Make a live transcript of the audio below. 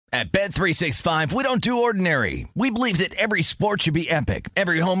At Bet365, we don't do ordinary. We believe that every sport should be epic.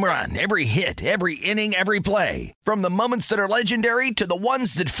 Every home run, every hit, every inning, every play. From the moments that are legendary to the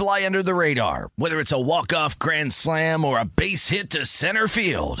ones that fly under the radar. Whether it's a walk-off grand slam or a base hit to center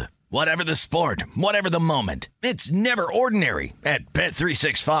field. Whatever the sport, whatever the moment. It's never ordinary at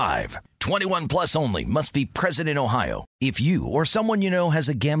Bet365. 21 plus only. Must be present in Ohio. If you or someone you know has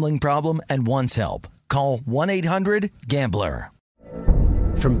a gambling problem and wants help, call 1-800-GAMBLER.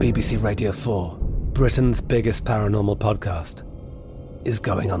 From BBC Radio 4, Britain's biggest paranormal podcast is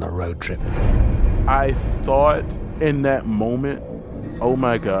going on a road trip. I thought in that moment, oh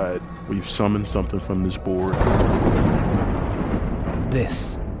my God, we've summoned something from this board.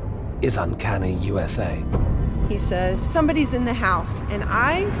 This is Uncanny USA. He says, somebody's in the house, and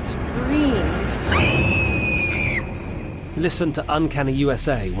I screamed. Listen to Uncanny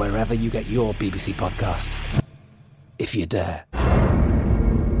USA wherever you get your BBC podcasts, if you dare.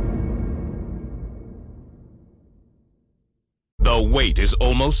 The wait is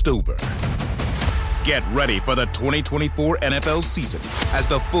almost over. Get ready for the 2024 NFL season as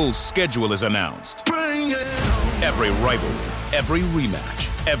the full schedule is announced. Every rivalry, every rematch,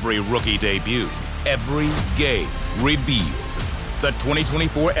 every rookie debut, every game revealed. The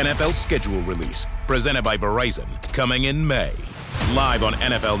 2024 NFL schedule release, presented by Verizon, coming in May. Live on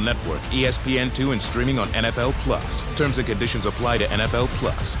NFL Network, ESPN2, and streaming on NFL Plus. Terms and conditions apply to NFL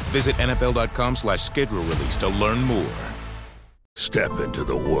Plus. Visit NFL.com/schedule release to learn more. Step into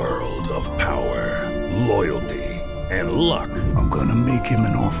the world of power, loyalty, and luck. I'm gonna make him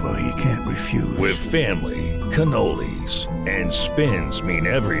an offer he can't refuse. With family, cannolis, and spins mean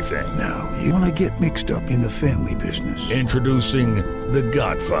everything. Now, you wanna get mixed up in the family business. Introducing The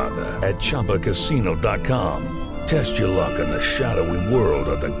Godfather at ChumbaCasino.com. Test your luck in the shadowy world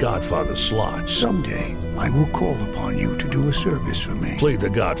of The Godfather slot. Someday, I will call upon you to do a service for me. Play The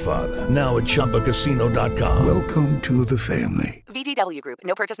Godfather, now at ChumbaCasino.com. Welcome to the family. VGW Group.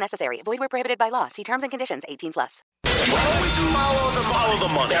 No purchase necessary. Void where prohibited by law. See terms and conditions. 18+. Always follow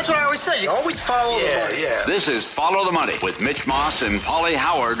the money. That's what I always say. You always follow the money. Yeah. This is Follow the Money with Mitch Moss and Paulie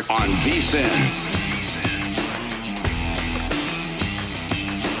Howard on VSiN.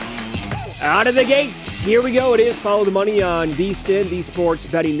 Out of the gates, here we go. It is Follow the Money on VSiN, the Sports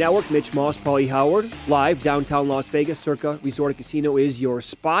Betting Network. Mitch Moss, Paulie Howard, live downtown Las Vegas. Circa Resort and Casino is your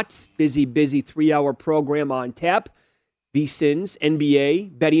spot. Busy 3-hour program on tap. VSiN's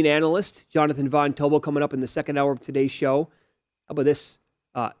NBA betting analyst, Jonathan Von Tobel, coming up in the second hour of today's show. How about this?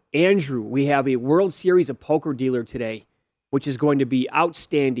 Andrew, we have a World Series of Poker dealer today, which is going to be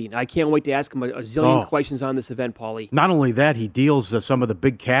outstanding. I can't wait to ask him a zillion questions on this event, Paulie. Not only that, he deals some of the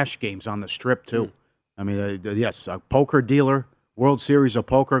big cash games on the strip, too. I mean, yes, a poker dealer, World Series of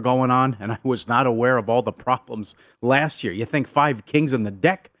Poker going on, and I was not aware of all the problems last year. You think 5 kings in the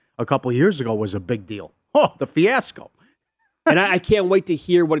deck a couple of years ago was a big deal. Oh, the fiasco. And I can't wait to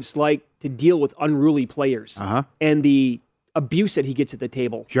hear what it's like to deal with unruly players and the abuse that he gets at the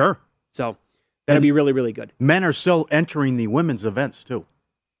table. Sure. So that'll be really, really good. Men are still entering the women's events, too.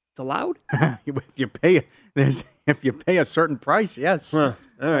 It's allowed? if you pay a certain price, yes. All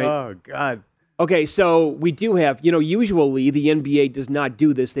right. Oh, God. Okay, so we do have, usually the NBA does not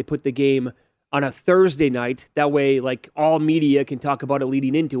do this. They put the game on a Thursday night. That way, like, all media can talk about it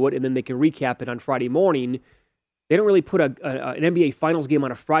leading into it, and then they can recap it on Friday morning. They don't really put an NBA Finals game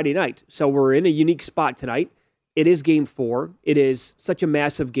on a Friday night. So we're in a unique spot tonight. It is Game 4. It is such a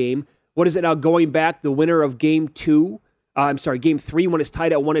massive game. What is it now? Going back, the winner of Game 3, when it's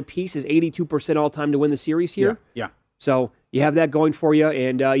tied at 1 apiece, is 82% all-time to win the series here. Yeah. So you have that going for you.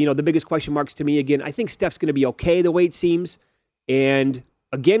 And, the biggest question marks to me, again, I think Steph's going to be okay the way it seems. And,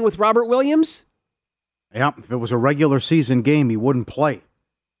 again, with Robert Williams. Yeah, if it was a regular season game, he wouldn't play.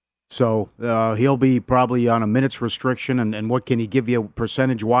 So he'll be probably on a minutes restriction. And what can he give you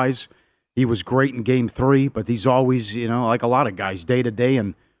percentage-wise? He was great in Game 3, but he's always, like a lot of guys, day-to-day,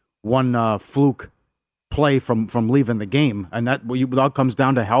 and one fluke play from leaving the game. And that comes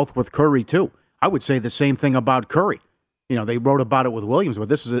down to health with Curry, too. I would say the same thing about Curry. They wrote about it with Williams, but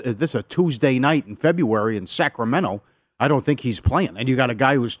is this a Tuesday night in February in Sacramento? I don't think he's playing. And you got a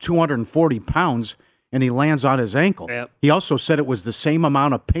guy who's 240 pounds, and he lands on his ankle. Yep. He also said it was the same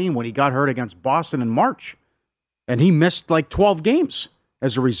amount of pain when he got hurt against Boston in March. And he missed like 12 games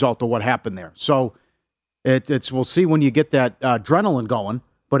as a result of what happened there. So we'll see when you get that adrenaline going.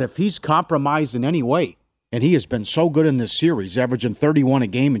 But if he's compromised in any way, and he has been so good in this series, averaging 31 a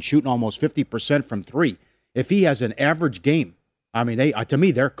game and shooting almost 50% from 3, if he has an average game, I mean, to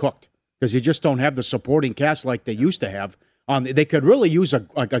me, they're cooked because you just don't have the supporting cast like they used to have. They could really use a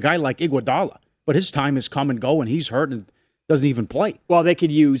guy like Iguodala, but his time has come and go, and he's hurt, and Doesn't even play. Well, they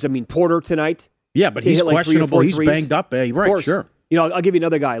could use, Porter tonight. Yeah, but he's questionable. He's banged up. Right, sure. I'll give you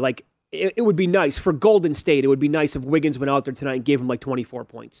another guy. Like, it would be nice for Golden State. It would be nice if Wiggins went out there tonight and gave him like 24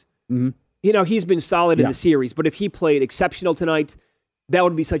 points. Mm-hmm. He's been solid in the series, but if he played exceptional tonight, that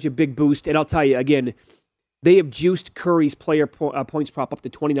would be such a big boost. And I'll tell you, again, they have juiced Curry's points prop up to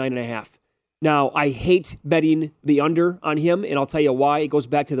 29.5. Now, I hate betting the under on him, and I'll tell you why. It goes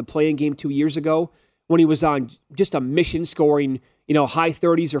back to the play-in game 2 years ago when he was on just a mission scoring, high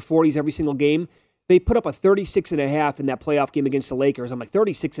 30s or 40s every single game. They put up a 36.5 in that playoff game against the Lakers. I'm like,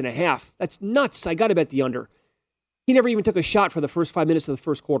 36.5? That's nuts. I got to bet the under. He never even took a shot for the first 5 minutes of the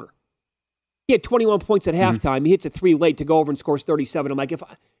first quarter. He had 21 points at halftime. He hits a 3 late to go over and scores 37. I'm like,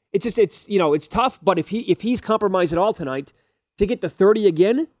 it's tough, but if he's compromised at all tonight, to get to 30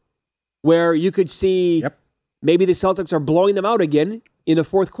 again, where you could see maybe the Celtics are blowing them out again in the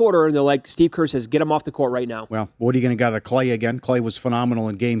fourth quarter, and they're like, Steve Kerr says, get him off the court right now. Well, what are you going to get out of Clay again? Clay was phenomenal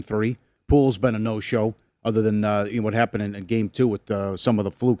in Game 3. Poole's been a no-show, other than what happened in Game 2 with some of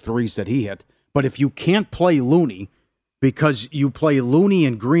the fluke threes that he hit. But if you can't play Looney, because you play Looney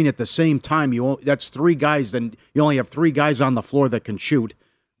and Green at the same time, that's 3 guys, then you only have 3 guys on the floor that can shoot.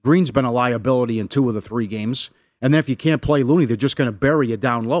 Green's been a liability in 2 of the 3 games. And then if you can't play Looney, they're just going to bury you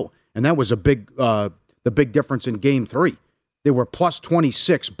down low. And that was the big difference in Game 3. They were plus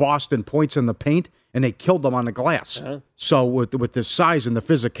 26 Boston points in the paint, and they killed them on the glass. Uh-huh. So with the size and the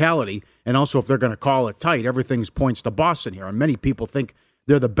physicality, and also if they're going to call it tight, everything's points to Boston here. And many people think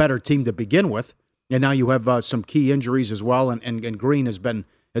they're the better team to begin with. And now you have some key injuries as well, and Green has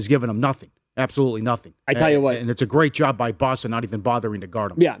given them nothing, absolutely nothing. I tell you what. And it's a great job by Boston not even bothering to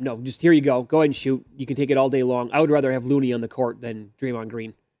guard him. Yeah, no, just here you go. Go ahead and shoot. You can take it all day long. I would rather have Looney on the court than Draymond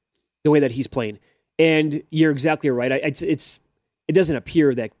Green, the way that he's playing. And you're exactly right. It doesn't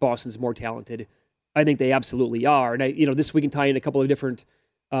appear that Boston's more talented. I think they absolutely are. And this week can tie in a couple of different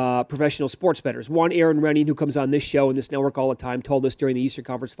professional sports bettors. One, Aaron Rennie, who comes on this show and this network all the time, told us during the Eastern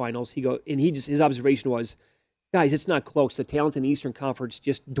Conference Finals. His observation was, guys, it's not close. The talent in the Eastern Conference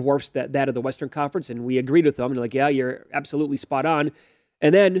just dwarfs that of the Western Conference, and we agreed with them. And they're like, yeah, you're absolutely spot on.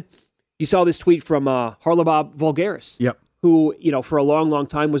 And then you saw this tweet from Harlebob Vulgaris. Yep. Who, for a long, long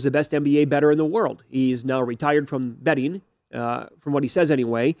time was the best NBA bettor in the world. He's now retired from betting, from what he says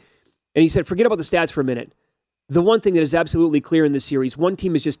anyway. And he said, forget about the stats for a minute. The one thing that is absolutely clear in this series, one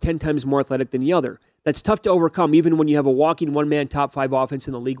team is just 10 times more athletic than the other. That's tough to overcome, even when you have a walking one-man top 5 offense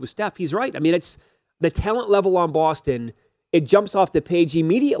in the league with Steph. He's right. It's the talent level on Boston, it jumps off the page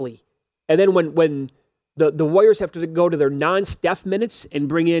immediately. And then when the Warriors have to go to their non-Steph minutes and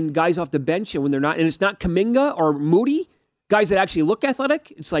bring in guys off the bench, and when they're not, and it's not Kuminga or Moody, guys that actually look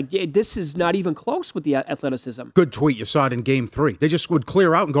athletic, it's like, yeah, this is not even close with the athleticism. Good tweet. You saw it in Game 3. They just would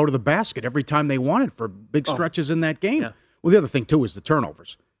clear out and go to the basket every time they wanted for big stretches in that game. Yeah. Well, the other thing, too, is the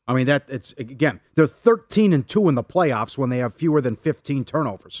turnovers. They're 13-2 in the playoffs when they have fewer than 15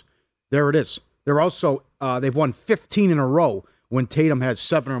 turnovers. There it is. They're also, they've won 15 in a row when Tatum has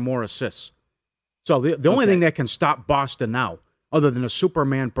 7 or more assists. So the only thing that can stop Boston now, other than a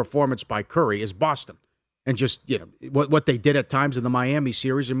Superman performance by Curry, is Boston. And just, what they did at times in the Miami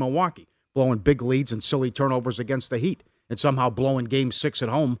series in Milwaukee, blowing big leads and silly turnovers against the Heat, and somehow blowing Game 6 at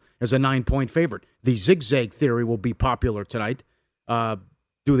home as a 9-point favorite. The zigzag theory will be popular tonight.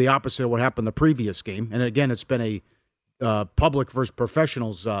 Do the opposite of what happened the previous game. And again, it's been a public versus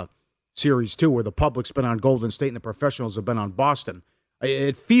professionals series, too, where the public's been on Golden State and the professionals have been on Boston.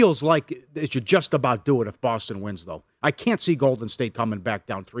 It feels like it should just about do it if Boston wins, though. I can't see Golden State coming back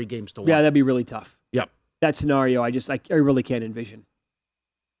down 3-1. Yeah, that'd be really tough. Yep. That scenario, I really can't envision.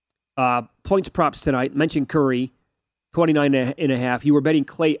 Points props tonight. Mentioned Curry, 29.5. You were betting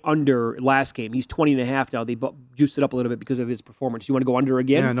Clay under last game. He's 20.5 now. They juiced it up a little bit because of his performance. You want to go under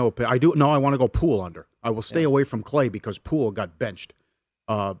again? Yeah, no, I do. No, I want to go Poole under. I will stay away from Clay because Poole got benched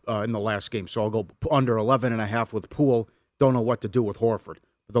in the last game. So I'll go under 11.5 with Poole. Don't know what to do with Horford.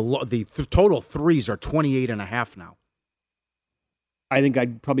 The total threes are 28.5 now. I think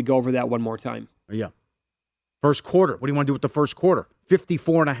I'd probably go over that one more time. Yeah. First quarter. What do you want to do with the first quarter?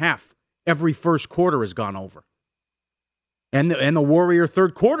 54.5. Every first quarter has gone over. And the Warrior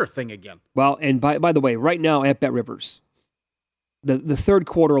third quarter thing again. Well, and by the way, right now at BetRivers, the third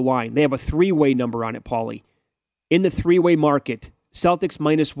quarter line, they have a 3-way number on it, Paulie. In the 3-way market, Celtics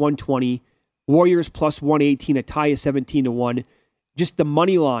minus 120, Warriors plus 118, a tie is 17-1. Just the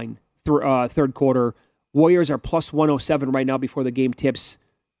money line third quarter, Warriors are plus 107 right now before the game tips.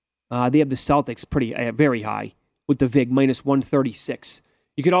 They have the Celtics very high with the VIG, minus 136.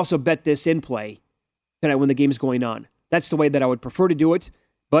 You can also bet this in play tonight when the game's going on. That's the way that I would prefer to do it.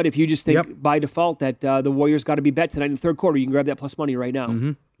 But if you just think by default that the Warriors got to be bet tonight in the third quarter, you can grab that plus money right now.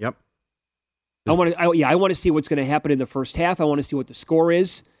 Mm-hmm. Yep. I want to see what's going to happen in the first half. I want to see what the score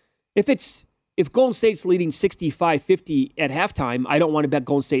is. If Golden State's leading 65-50 at halftime, I don't want to bet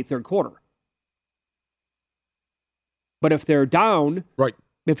Golden State third quarter. But if they're down, right?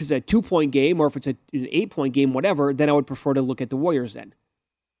 If it's a 2-point game or if it's an 8-point game, whatever, then I would prefer to look at the Warriors then.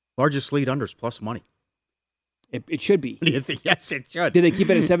 Largest lead unders plus money. It should be. Yes, it should. Did they keep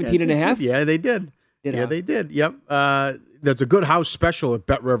it at 17.5? Yeah, they did. They did. Yep. There's a good house special at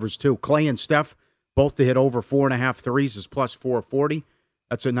Bet Rivers, too. Clay and Steph, both to hit over 4.5 threes is plus 440.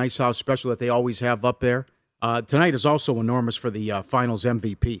 That's a nice house special that they always have up there. Tonight is also enormous for the finals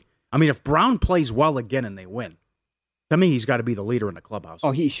MVP. I mean, if Brown plays well again and they win, to me, he's got to be the leader in the clubhouse.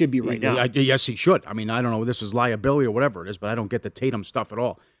 Oh, he should be right now. Yes, he should. I mean, I don't know if this is liability or whatever it is, but I don't get the Tatum stuff at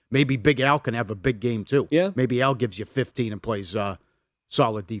all. Maybe Big Al can have a big game, too. Yeah. Maybe Al gives you 15 and plays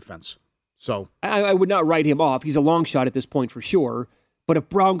solid defense. So I would not write him off. He's a long shot at this point for sure. But if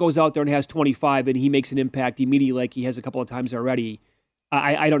Brown goes out there and has 25 and he makes an impact immediately like he has a couple of times already,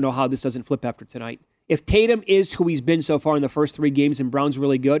 I don't know how this doesn't flip after tonight. If Tatum is who he's been so far in the first 3 games and Brown's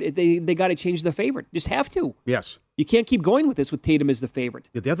really good, they got to change the favorite. Just have to. Yes. You can't keep going with this with Tatum as the favorite.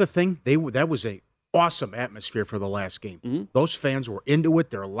 The other thing, that was a awesome atmosphere for the last game. Mm-hmm. Those fans were into it.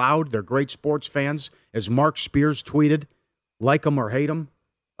 They're loud. They're great sports fans. As Mark Spears tweeted, like them or hate them,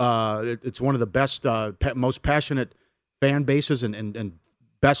 it's one of the best, most passionate fan bases and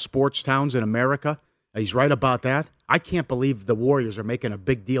best sports towns in America. He's right about that. I can't believe the Warriors are making a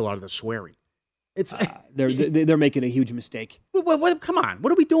big deal out of the swearing. It's they're making a huge mistake. Come on,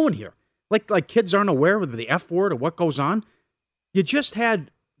 what are we doing here? Like kids aren't aware of the F word or what goes on. You just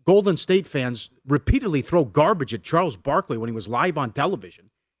had Golden State fans repeatedly throw garbage at Charles Barkley when he was live on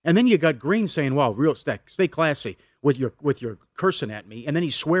television, and then you got Green saying, "Well, stay classy with your cursing at me," and then he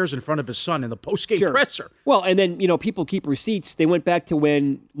swears in front of his son in the postgame presser. Well, and then people keep receipts. They went back to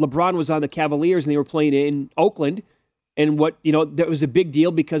when LeBron was on the Cavaliers and they were playing in Oakland, and that was a big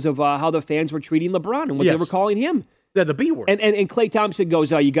deal because of how the fans were treating LeBron and what they were calling him. The B word. And Klay Thompson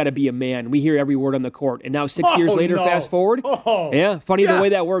goes, "Oh, you got to be a man." We hear every word on the court. And now 6 years later, fast forward. Funny the way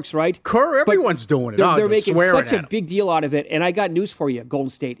that works, right? Kerr, everyone's doing it. They're making such a big deal out of it. And I got news for you, Golden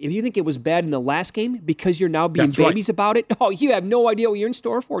State. If you think it was bad in the last game because you're now being babies about it, you have no idea what you're in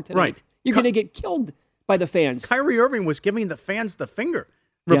store for tonight. Right. You're going to get killed by the fans. Kyrie Irving was giving the fans the finger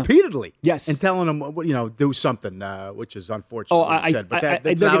repeatedly. Yes. And telling them, do something, which is unfortunate.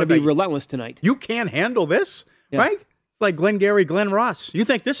 They're going to be relentless tonight. You can't handle this, right? Like Glenn Ross. You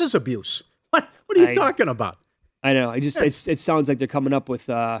think this is abuse? What are you talking about? I know. It sounds like they're coming up with.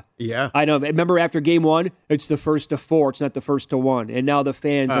 I know. Remember after game 1, it's the first to 4. It's not the first to 1. And now the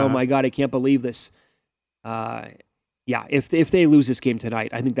fans, oh my God, I can't believe this. If they lose this game tonight,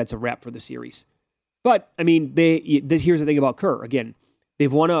 I think that's a wrap for the series. But I mean, here's the thing about Kerr. Again,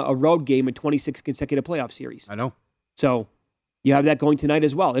 they've won a road game in 26 consecutive playoff series. I know. So you have that going tonight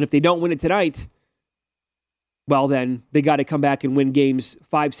as well. And if they don't win it tonight, well, then they got to come back and win games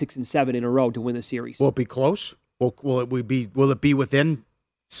 5, 6, and 7 in a row to win the series. Will it be close? Will it be within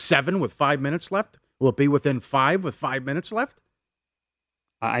 7 with 5 minutes left? Will it be within 5 with 5 minutes left?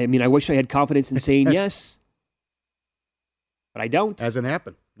 I mean, I wish I had confidence in saying yes, but I don't. Hasn't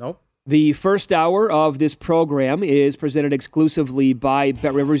happened. No. The first hour of this program is presented exclusively by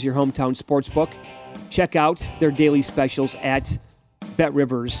BetRivers, your hometown sportsbook. Check out their daily specials at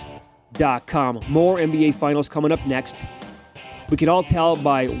BetRivers.com. More NBA Finals coming up next. We can all tell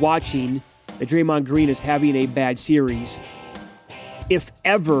by watching that Draymond Green is having a bad series. If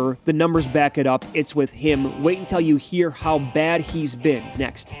ever the numbers back it up, it's with him. Wait until you hear how bad he's been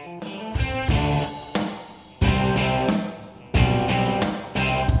next.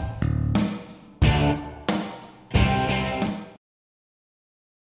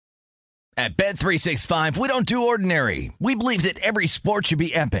 At Bet365, we don't do ordinary. We believe that every sport should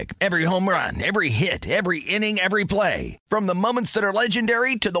be epic. Every home run, every hit, every inning, every play. From the moments that are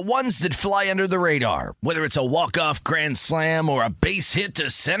legendary to the ones that fly under the radar. Whether it's a walk-off grand slam or a base hit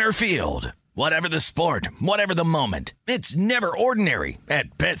to center field. Whatever the sport, whatever the moment. It's never ordinary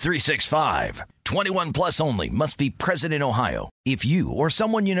at Bet365. 21 plus only. Must be present in Ohio. If you or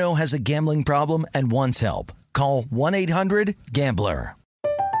someone you know has a gambling problem and wants help, call 1-800-GAMBLER.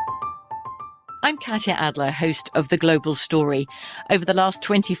 I'm Katya Adler, host of The Global Story. Over the last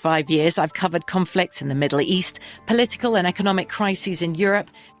 25 years, I've covered conflicts in the Middle East, political and economic crises in Europe,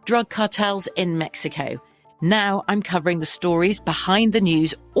 drug cartels in Mexico. Now I'm covering the stories behind the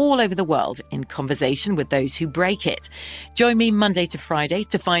news all over the world in conversation with those who break it. Join me Monday to Friday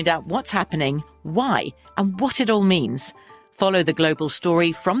to find out what's happening, why, and what it all means. Follow The Global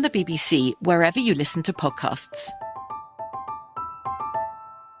Story from the BBC wherever you listen to podcasts.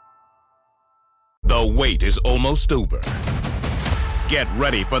 The wait is almost over. Get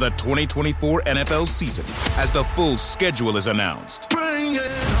ready for the 2024 NFL season as the full schedule is announced.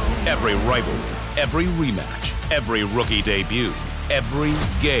 Every rivalry, every rematch, every rookie debut, every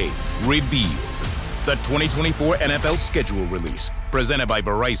game revealed. The 2024 NFL schedule release, presented by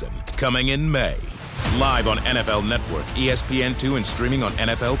Verizon, coming in May. Live on NFL Network, ESPN2, and streaming on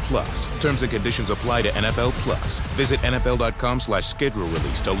NFL Plus. Terms and conditions apply to NFL Plus. Visit NFL.com/schedule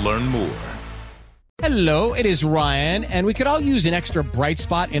release to learn more. Hello, it is Ryan, and we could all use an extra bright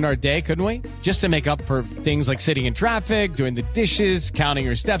spot in our day, couldn't we? Just to make up for things like sitting in traffic, doing the dishes, counting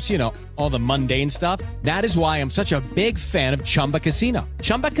your steps, you know, all the mundane stuff. That is why I'm such a big fan of Chumba Casino.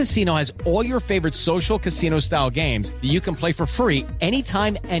 Chumba Casino has all your favorite social casino-style games that you can play for free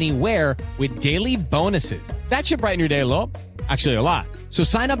anytime, anywhere with daily bonuses. That should brighten your day a little. Actually, a lot. So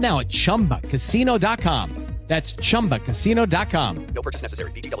sign up now at ChumbaCasino.com. That's ChumbaCasino.com. No purchase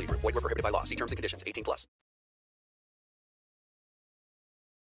necessary. VGW Group. Void where prohibited by law. See terms and conditions. 18+.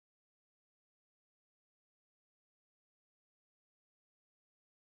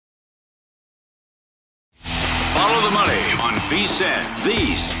 Follow the money on VSiN,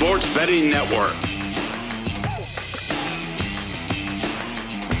 the Sports Betting Network.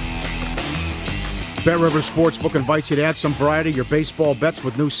 BetRivers Sportsbook invites you to add some variety to your baseball bets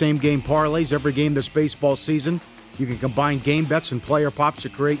with new same-game parlays. Every game this baseball season, you can combine game bets and player props to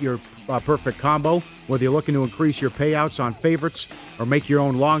create your perfect combo. Whether you're looking to increase your payouts on favorites or make your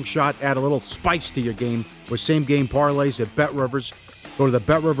own long shot, add a little spice to your game with same-game parlays at BetRivers. Go to the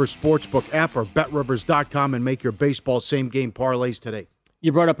BetRivers Sportsbook app or BetRivers.com and make your baseball same-game parlays today.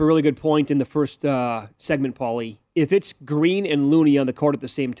 You brought up a really good point in the first segment, Paulie. If it's Green and Looney on the court at the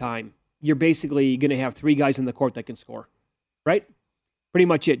same time, you're basically going to have three guys on the court that can score, right? Pretty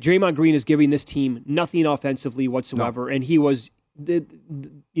much it. Draymond Green is giving this team nothing offensively whatsoever, and he was,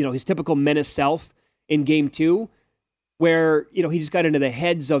 his typical menace self in Game 2, where he just got into the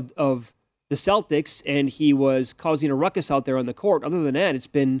heads of the Celtics, and he was causing a ruckus out there on the court. Other than that, it's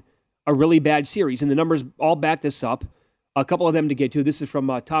been a really bad series, and the numbers all back this up. A couple of them to get to. This is from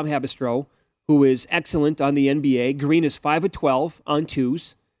Tom Habistro, who is excellent on the NBA. Green is 5 of 12 on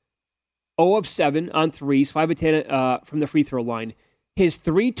twos. 0 of 7 on threes, 5 of 10 from the free throw line. His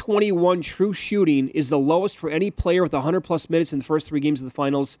 .321 true shooting is the lowest for any player with 100-plus minutes in the first three games of the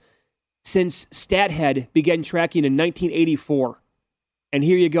finals since StatHead began tracking in 1984. And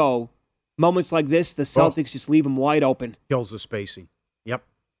here you go. Moments like this, the Celtics just leave him wide open. Kills the spacing. Yep.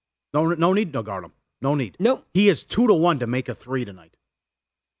 No need to guard him. No need. Nope. He is 2-1 to make a three tonight.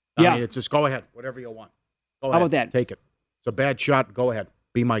 I mean, it's just go ahead. Whatever you want. Go ahead. How about that? Take it. It's a bad shot. Go ahead.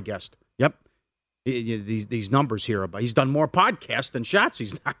 Be my guest. Yep. These numbers here, but he's done more podcasts than shots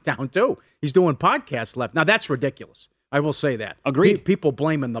he's knocked down, too. He's doing podcasts left. Now, that's ridiculous. I will say that. Agreed. People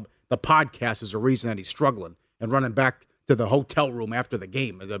blaming the podcast as a reason that he's struggling and running back to the hotel room after the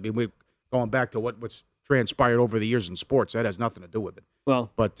game. I mean, we're going back to what's transpired over the years in sports. That has nothing to do with it.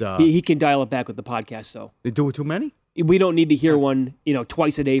 Well, but he can dial it back with the podcast, though. They do it too many? We don't need to hear one,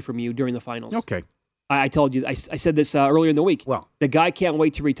 twice a day from you during the finals. Okay. I told you, I said this earlier in the week. Well, the guy can't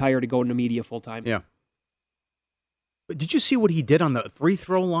wait to retire to go into media full time. Yeah. But did you see what he did on the free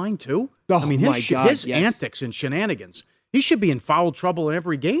throw line, too? Oh, I mean, his antics and shenanigans. He should be in foul trouble in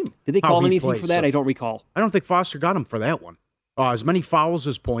every game. Did they call anything for that? I don't recall. I don't think Foster got him for that one. As many fouls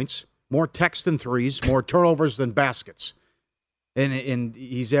as points, more techs than threes, more turnovers than baskets. And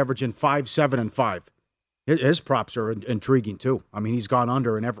he's averaging 5, 7, and 5. His props are intriguing, too. I mean, he's gone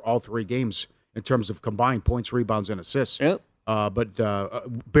under in all three games in terms of combined points, rebounds, and assists. Yep. But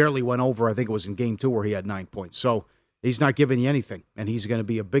barely went over. I think it was in Game 2 where he had 9 points. So he's not giving you anything, and he's going to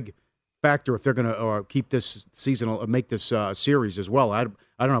be a big factor if they're going to keep this season, make this series as well. I don't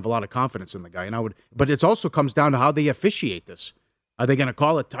have a lot of confidence in the guy, but it also comes down to how they officiate this. Are they going to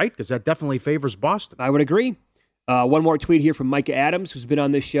call it tight? Because that definitely favors Boston. I would agree. One more tweet here from Micah Adams, who's been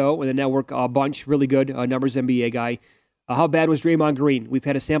on this show and the network a bunch. Really good numbers NBA guy. How bad was Draymond Green? We've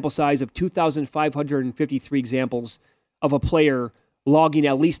had a sample size of 2,553 examples of a player logging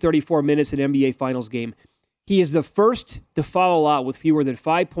at least 34 minutes in an NBA Finals game. He is the first to foul out with fewer than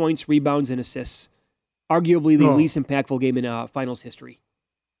 5 points, rebounds, and assists. Arguably the least impactful game in Finals history.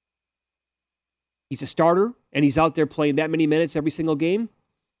 He's a starter, and he's out there playing that many minutes every single game.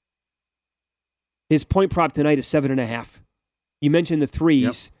 His point prop tonight is 7.5. You mentioned the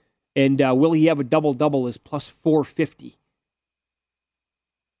threes, and will he have a double-double is plus 450.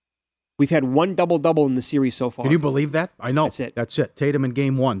 We've had one double-double in the series so far. Can you believe that? I know. That's it. Tatum in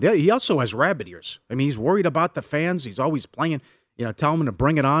game 1. He also has rabbit ears. I mean, he's worried about the fans. He's always playing, telling them to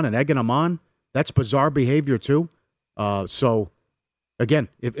bring it on and egging them on. That's bizarre behavior, too. So, again,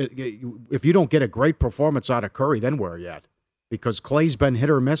 if you don't get a great performance out of Curry, then where are you at? Because Clay's been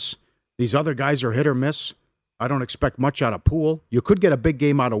hit or miss. These other guys are hit or miss. I don't expect much out of Poole. You could get a big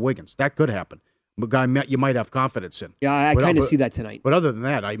game out of Wiggins. That could happen. A guy you might have confidence in. Yeah, I kind of see that tonight. But other than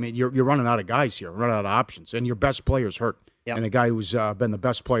that, I mean, you're running out of guys here, running out of options, and your best player's hurt. Yep. And the guy who's been the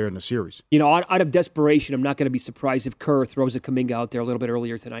best player in the series. Out of desperation, I'm not going to be surprised if Kerr throws a Kuminga out there a little bit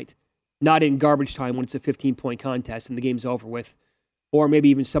earlier tonight. Not in garbage time when it's a 15-point contest and the game's over with. Or maybe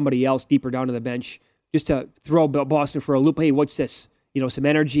even somebody else deeper down to the bench just to throw Boston for a loop. Hey, what's this? Some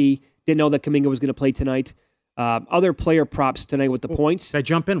energy. Didn't know that Kuminga was going to play tonight. Other player props tonight with the points. Can I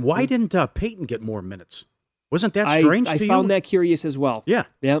jump in? Why didn't Peyton get more minutes? Wasn't that strange to you? I found that curious as well. Yeah.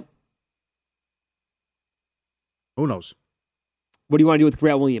 Yep. Who knows? What do you want to do with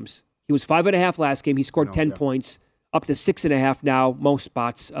Grant Williams? He was 5.5 last game. He scored 10 points, up to 6.5 now. Most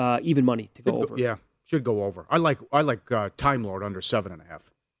spots, even money to go over. Yeah, should go over. I like Time Lord under 7.5.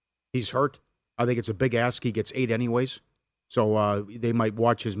 He's hurt. I think it's a big ask. He gets 8 anyways. So they might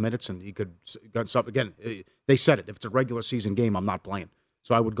watch his minutes, and he could got something. Again, they said it. If it's a regular season game, I'm not playing.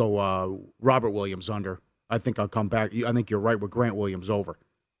 So I would go Robert Williams under. I think I'll come back. I think you're right with Grant Williams over.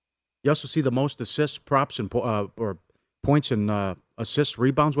 You also see the most assists, props, and or points and assists,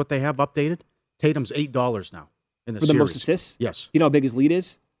 rebounds. What they have updated. Tatum's $8 now in the series. For the most assists. Yes. You know how big his lead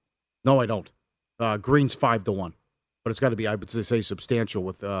is? No, I don't. Green's 5-1, but it's got to be, I would say, substantial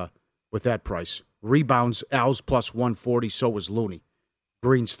with that price. Rebounds, Al's plus 140, so is Looney.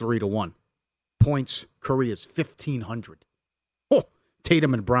 Green's 3-1. Points, Curry is 1,500. Oh,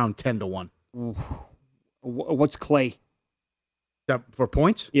 Tatum and Brown 10-1. What's Clay? For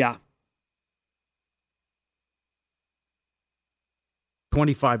points? Yeah.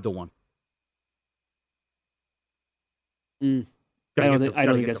 25-1. I don't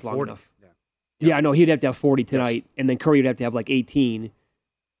think that's long enough. Yeah, I know he'd have to have 40 tonight, and then Curry would have to have like 18.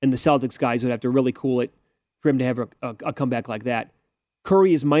 And the Celtics guys would have to really cool it for him to have a comeback like that.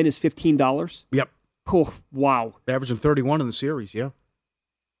 Curry is minus $15. Yep. Oh, wow. Averaging 31 in the series, yeah.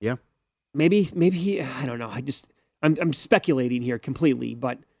 Yeah. Maybe he, I don't know. I'm speculating here completely,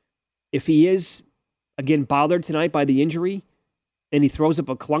 but if he is, again, bothered tonight by the injury and he throws up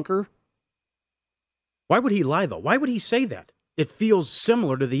a clunker. Why would he lie, though? Why would he say that? It feels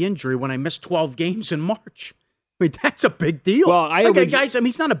similar to the injury when I missed 12 games in March. I mean, that's a big deal. Well, guys,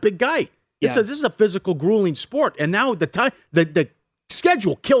 he's not a big guy. This is a physical, grueling sport, and now the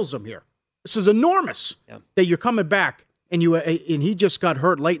schedule kills him here. This is enormous that you're coming back, and he just got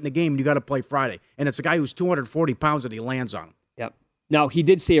hurt late in the game, and you got to play Friday. And it's a guy who's 240 pounds, and he lands on him. Yep. Now, he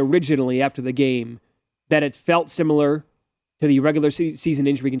did say originally after the game that it felt similar to the regular season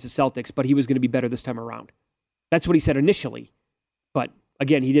injury against the Celtics, but he was going to be better this time around. That's what he said initially. But,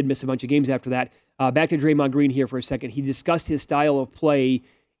 again, he did miss a bunch of games after that. Back to Draymond Green here for a second. He discussed his style of play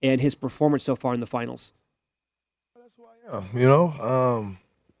and his performance so far in the finals. That's who I am.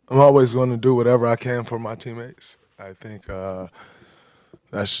 I'm always going to do whatever I can for my teammates. I think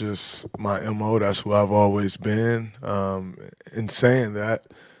that's just my MO. That's who I've always been. In saying that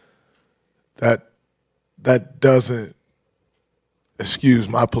doesn't excuse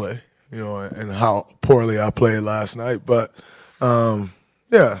my play, and how poorly I played last night. But,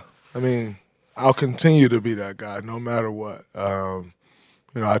 I'll continue to be that guy no matter what. I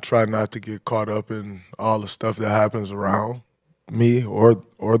try not to get caught up in all the stuff that happens around me or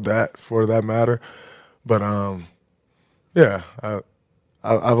that for that matter. But I've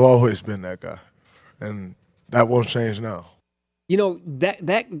always been that guy, and that won't change now.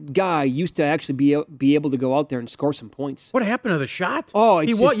 That guy used to actually be able to go out there and score some points. What happened to the shot? Oh,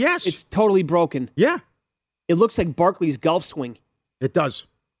 it's totally broken. Yeah. It looks like Barkley's golf swing. It does.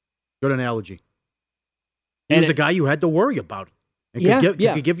 Good analogy. He was a guy you had to worry about. He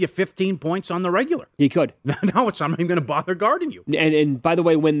could give you 15 points on the regular. He could. Now I'm not even going to bother guarding you. And by the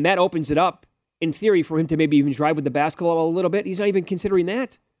way, when that opens it up, in theory, for him to maybe even drive with the basketball a little bit, he's not even considering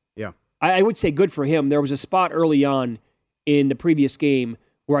that. Yeah. I would say good for him. There was a spot early on in the previous game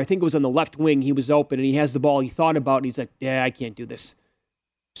where I think it was on the left wing. He was open, and he has the ball he thought about, and he's like, I can't do this.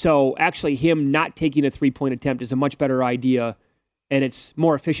 So actually him not taking a three-point attempt is a much better idea, and it's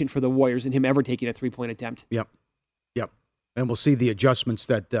more efficient for the Warriors than him ever taking a three-point attempt. Yep. And we'll see the adjustments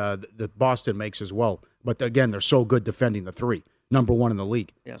that Boston makes as well. But again, they're so good defending the three, number one in the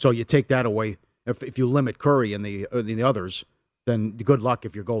league. Yeah. So you take that away. If you limit Curry and the others, then good luck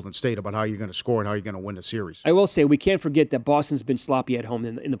if you're Golden State about how you're going to score and how you're going to win the series. I will say, we can't forget that Boston's been sloppy at home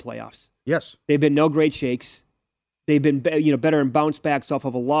in the playoffs. Yes. They've been no great shakes. They've been better in bounce backs off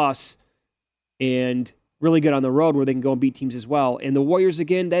of a loss and really good on the road where they can go and beat teams as well. And the Warriors,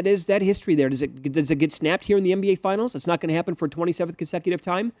 again, that is that history there. Does it get snapped here in the NBA Finals? It's not going to happen for a 27th consecutive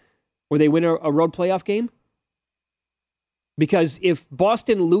time where they win a road playoff game? Because if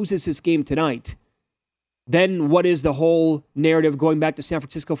Boston loses this game tonight, then what is the whole narrative going back to San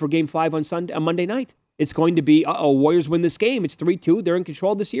Francisco for Game 5 on Monday night? It's going to be, Warriors win this game. It's 3-2. They're in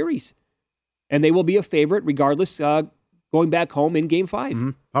control of the series. And they will be a favorite regardless going back home in Game 5. Mm-hmm.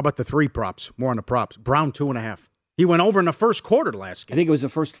 How about the 3 props? More on the props. Brown, 2.5. He went over in the first quarter last game. I think it was the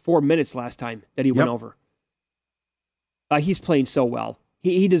first 4 minutes last time that he went over. He's playing so well.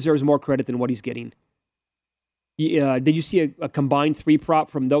 He deserves more credit than what he's getting. Did you see a combined 3 prop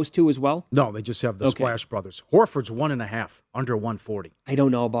from those two as well? No, they just have the Splash Brothers. Horford's 1.5, under 140. I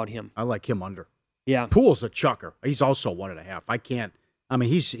don't know about him. I like him under. Yeah. Poole's a chucker. He's also 1.5. I can't. I mean,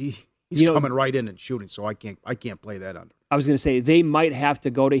 he's coming right in and shooting, so I can't play that under. I was going to say they might have to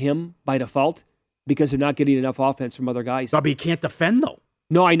go to him by default because they're not getting enough offense from other guys. No, but he can't defend though.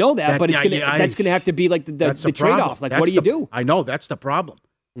 No, I know that, but that's going to have to be like the trade-off. Like, what do you do? I know that's the problem.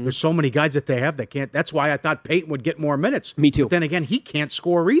 There's so many guys that they have that can't. That's why I thought Peyton would get more minutes. Me too. But then again, he can't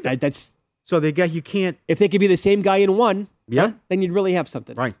score either. So you can't. If they could be the same guy in one, then you'd really have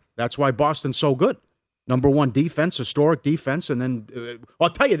something. Right. That's why Boston's so good. Number 1 defense, historic defense, and then I'll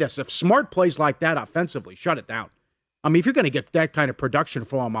tell you this: if Smart plays like that offensively, shut it down. I mean, if you're going to get that kind of production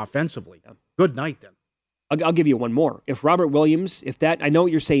from him offensively, good night then. I'll give you one more. If Robert Williams, I know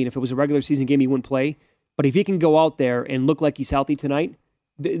what you're saying. If it was a regular season game, he wouldn't play. But if he can go out there and look like he's healthy tonight,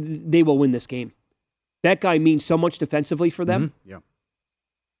 they will win this game. That guy means so much defensively for them. Mm-hmm. Yeah.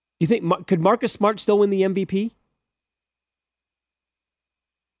 You think could Marcus Smart still win the MVP?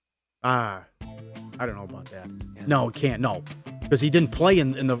 I don't know about that. Yeah. No, he can't. No, because he didn't play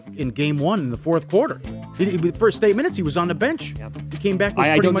in game 1 in the fourth quarter. The first 8 minutes he was on the bench. Yep. He came back.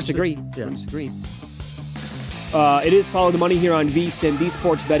 I don't disagree. I don't disagree. It is Follow the Money here on VSiN, the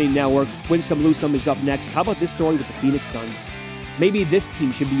Sports Betting Network. Win Some, Lose Some is up next. How about this story with the Phoenix Suns? Maybe this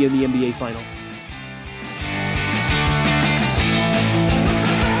team should be in the NBA Finals.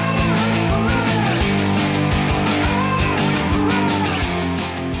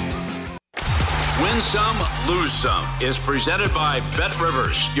 Win Some, Lose Some is presented by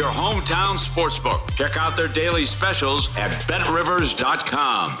BetRivers, your hometown sportsbook. Check out their daily specials at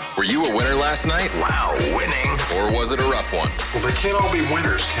BetRivers.com. Were you a winner last night? Wow, winning. Or was it a rough one? Well, they can't all be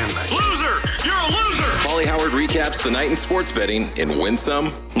winners, can they? Loser! You're a loser! Paulie Howard recaps the night in sports betting in Win Some,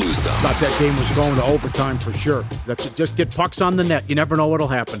 Lose Some. Thought that game was going to overtime for sure. Just get pucks on the net. You never know what'll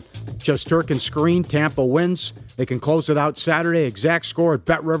happen. Shesterkin screen. Tampa wins. They can close it out Saturday. Exact score at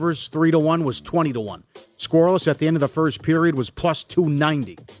BetRivers, 3-1 was 20-1. Scoreless at the end of the first period was plus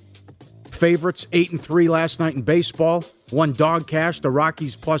 290. Favorites 8-3 last night in baseball. Won dog cash. The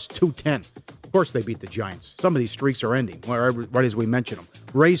Rockies plus 210. Of course they beat the Giants. Some of these streaks are ending, right as we mentioned them.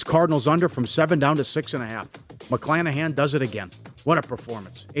 Rays Cardinals under from 7 down to 6.5. McClanahan does it again. What a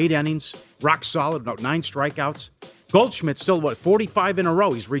performance. 8 innings, rock solid, 9 strikeouts. Goldschmidt still, 45 in a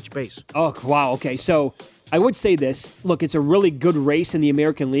row. He's reached base. Oh, wow. Okay, so I would say this. Look, it's a really good race in the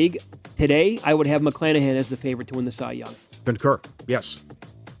American League. Today, I would have McClanahan as the favorite to win the Cy Young. Concur. Yes.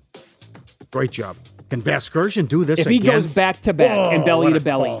 Great job. Can Vasgersian do this again? If he goes back-to-back and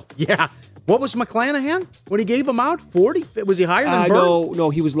belly-to-belly. Ball. Yeah. What was McClanahan when he gave him out? 40? Was he higher than Burns? No,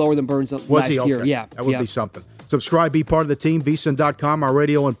 he was lower than Burns last year. Okay. Yeah. That would be something. Subscribe, be part of the team, VSiN.com, our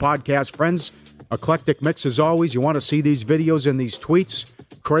radio and podcast friends. Eclectic mix as always. You want to see these videos and these tweets.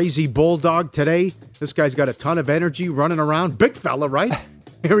 Crazy Bulldog today. This guy's got a ton of energy running around. Big fella, right?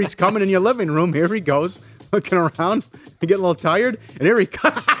 Here he's coming in your living room. Here he goes, looking around. You get a little tired. And here he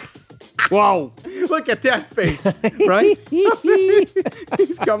comes. Whoa. Look at that face, right?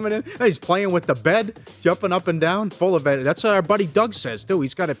 He's coming in. He's playing with the bed, jumping up and down, full of it. That's what our buddy Doug says, too.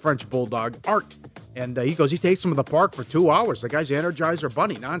 He's got a French Bulldog, Art. And he goes, he takes him to the park for 2 hours. The guy's an Energizer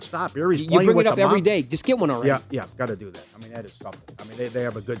bunny nonstop. Here he's playing with the mom. You bring it up every day. Just get one already. Yeah, got to do that. I mean, that is something. I mean, they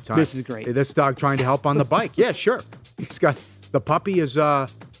have a good time. This is great. This dog trying to help on the bike. Yeah, sure. He's got, the puppy is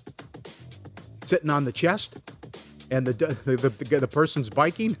sitting on the chest. And the person's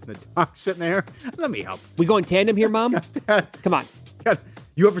biking, the dog's sitting there. Let me help. We go in tandem here, Mom? Come on.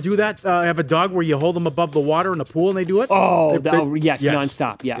 You ever do that? Have a dog where you hold them above the water in the pool and they do it? Yes,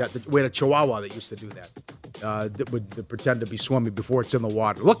 nonstop. Yeah. We had a Chihuahua that used to do that. That would pretend to be swimming before it's in the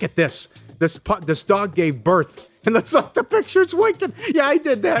water. Look at this. This dog gave birth. And the picture's winking. Yeah, I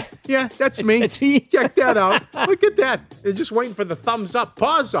did that. Yeah, that's me. That's me. Check that out. Look at that. They're just waiting for the thumbs up.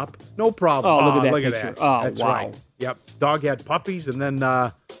 Paws up. No problem. Oh, look at that look picture. At that. Oh, that's wow. right. Yep. Dog had puppies and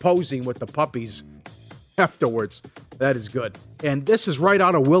then posing with the puppies afterwards. That is good. And this is right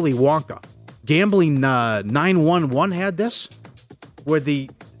out of Willy Wonka. Gambling 911 had this, where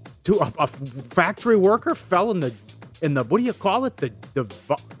a factory worker fell in the what do you call it? The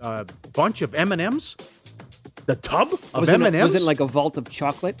bunch of M&Ms. The tub of M&Ms? Was it like a vault of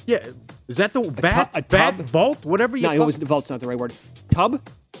chocolate? Yeah. Is that the a tub? vault? Whatever you call it? No, vault's not the right word. Tub?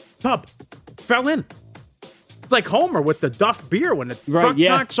 Tub. Fell in. It's like Homer with the Duff beer when the truck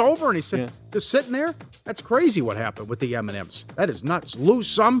knocks over and he's just sitting there. That's crazy what happened with the M&Ms. That is nuts. Lose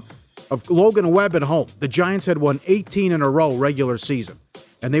some of Logan Webb at home. The Giants had won 18 in a row regular season,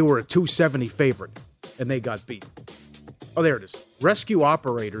 and they were a 270 favorite, and they got beat. Oh, there it is. Rescue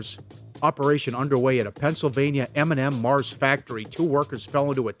operation underway at a Pennsylvania M&M Mars factory. 2 workers fell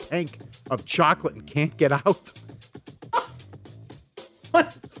into a tank of chocolate and can't get out.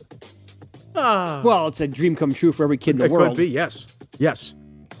 What? Well, it's a dream come true for every kid in the world. It could be, yes. Yes.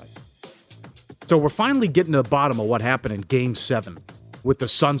 So we're finally getting to the bottom of what happened in Game 7 with the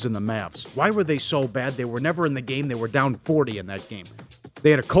Suns and the Mavs. Why were they so bad? They were never in the game. They were down 40 in that game. They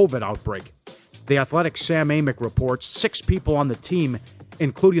had a COVID outbreak. The Athletic's Sam Amick reports 6 people on the team,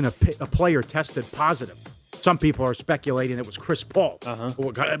 including a player, tested positive. Some people are speculating it was Chris Paul.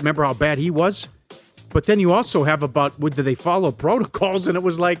 Remember how bad he was? But then you also have did they follow protocols? And it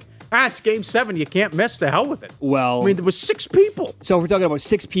was like, it's Game 7. You can't miss. The hell with it. Well, I mean, there was 6 people. So if we're talking about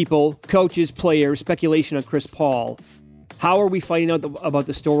 6 people, coaches, players, speculation on Chris Paul. How are we finding out about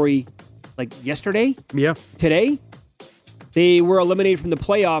the story like yesterday? Yeah. Today? They were eliminated from the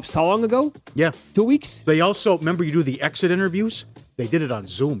playoffs how long ago? Yeah. 2 weeks? They also, remember you do the exit interviews? They did it on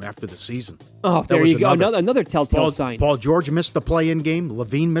Zoom after the season. Oh, there you go. Another telltale sign. Paul George missed the play-in game.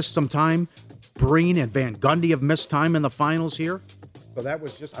 Levine missed some time. Breen and Van Gundy have missed time in the finals here. So that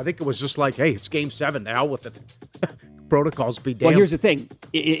was I think it was just like, hey, it's Game 7. The hell with it. Protocols be damned. Well, here's the thing.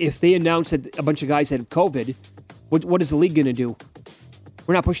 If they announce that a bunch of guys had COVID, what is the league going to do?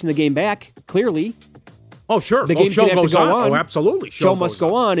 We're not pushing the game back, clearly. Oh, sure. The game's going to have to go on. Oh, absolutely. Show must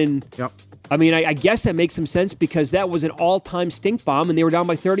go on. And yep. I mean, I guess that makes some sense because that was an all-time stink bomb, and they were down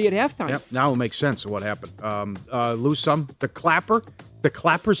by 30 at halftime. Yep. Now it makes sense of what happened. Lose some. The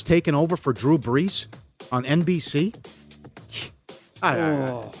Clapper's taken over for Drew Brees on NBC.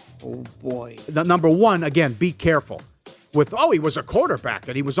 Oh, boy. Number one, again, be careful. He was a quarterback,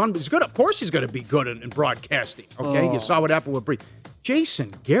 and he's good. Of course he's going to be good in broadcasting. Okay, You saw what happened with Brees.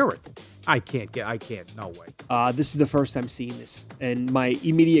 Jason Garrett. I can't, no way. This is the first time seeing this, and my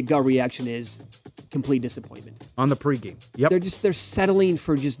immediate gut reaction is complete disappointment. On the pregame. Yep. They're settling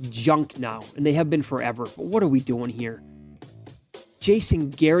for just junk now, and they have been forever. But what are we doing here? Jason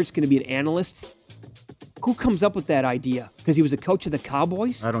Garrett's going to be an analyst? Who comes up with that idea? Because he was a coach of the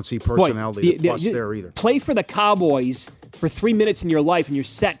Cowboys? I don't see personality plus there either. Play for the Cowboys for 3 minutes in your life, and you're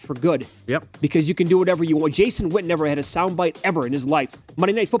set for good. Yep. Because you can do whatever you want. Jason Witten never had a soundbite ever in his life.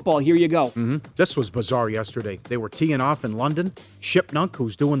 Monday Night Football, here you go. Mm-hmm. This was bizarre yesterday. They were teeing off in London. Shipnunk,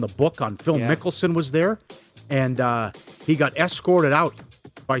 who's doing the book on Phil Mickelson, was there. And he got escorted out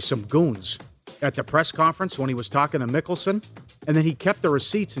by some goons at the press conference when he was talking to Mickelson. And then he kept the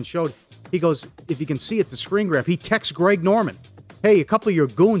receipts and showed... He goes, if you can see at the screen grab, he texts Greg Norman, hey, a couple of your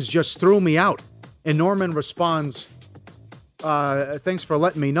goons just threw me out. And Norman responds, thanks for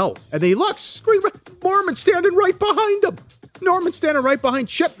letting me know. And then he looks, Norman standing right behind him. Norman standing right behind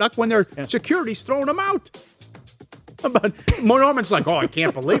Shipnuck when their security's throwing him out. But Norman's like, I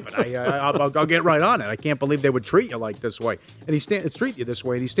can't believe it. I'll get right on it. I can't believe they would treat you like this way. And treat you this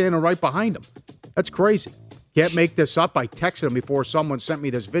way, and he's standing right behind him. That's crazy. Can't make this up. I texted him before someone sent me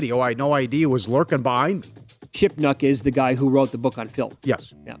this video. I had no idea he was lurking behind me. Shipnuck is the guy who wrote the book on Phil.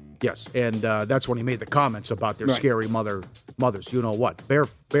 Yes. Yeah. Yes. And that's when he made the comments about their scary mothers. You know what?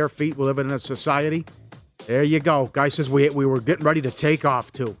 Bare feet. We live in a society. There you go. Guy says we were getting ready to take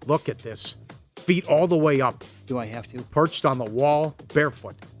off, too. Look at this. Feet all the way up. Do I have to? Perched on the wall,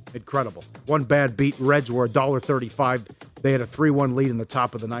 barefoot. Incredible. One bad beat. Reds were $1.35. They had a 3-1 lead in the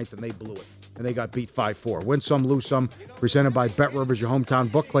top of the ninth, and they blew it. And they got beat 5-4. Win some, lose some. Presented by BetRivers, your hometown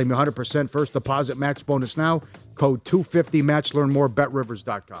book. Claim your 100% first deposit max bonus now. Code 250match. Learn more,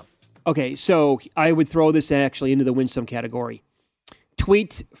 BetRivers.com. Okay, so I would throw this actually into the win some category.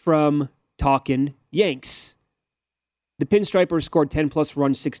 Tweet from Talkin' Yanks. The Pinstripers scored 10-plus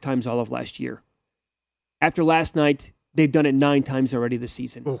runs 6 times all of last year. After last night, they've done it 9 times already this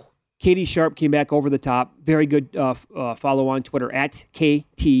season. Oh. Katie Sharp came back over the top. Very good follow on Twitter, at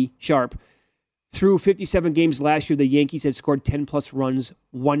KT Sharp. Through 57 games last year, the Yankees had scored 10-plus runs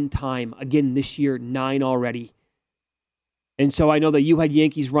one time. Again, this year, 9 already. And so I know that you had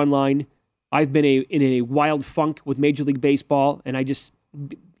Yankees run line. I've been in a wild funk with Major League Baseball, and I just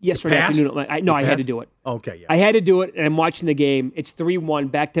yesterday afternoon, I had to do it. Okay, yeah. I had to do it, and I'm watching the game. It's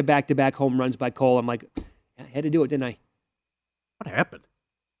 3-1, back-to-back home runs by Cole. I'm like, I had to do it, didn't I? What happened?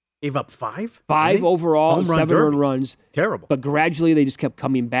 Gave up 5? 5 overall, 7 earned runs. Terrible. But gradually they just kept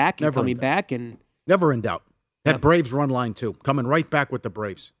coming back and coming back. And never in doubt. That Braves run line, too. Coming right back with the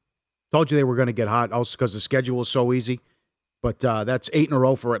Braves. Told you they were going to get hot also because the schedule was so easy. But that's 8 in a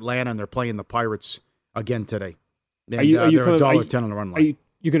row for Atlanta, and they're playing the Pirates again today. And are you they're $1.10 on the run line.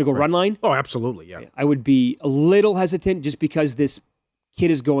 You're going to go run line? Oh, absolutely, yeah. I would be a little hesitant just because this kid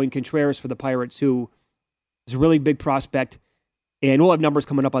is going Contreras for the Pirates, who is a really big prospect. And we'll have numbers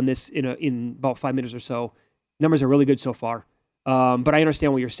coming up on this in about 5 minutes or so. Numbers are really good so far. But I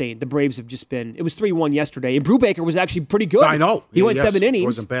understand what you're saying. The Braves have just been... It was 3-1 yesterday, and Brubaker was actually pretty good. I know. He went 7 innings. It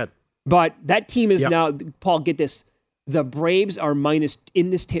wasn't bad. But that team is now... Paul, get this. The Braves are minus in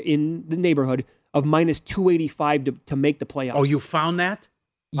the neighborhood of minus 285 to make the playoffs. Oh, you found that?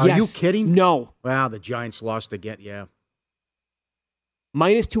 Yes. Are you kidding? No. Wow, the Giants lost again, yeah.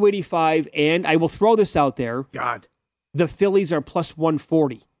 Minus 285, and I will throw this out there. God. The Phillies are plus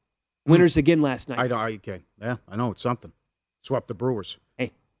 140. Winners again last night. Okay. Yeah, I know. It's something. Swept the Brewers.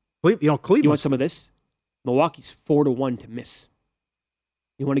 Hey. Cleveland. You want some of this? Milwaukee's 4-1 to miss.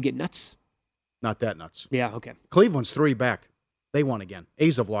 You want to get nuts? Not that nuts. Yeah, okay. Cleveland's 3 back. They won again.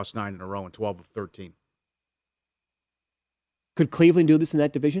 A's have lost 9 in a row and 12 of 13. Could Cleveland do this in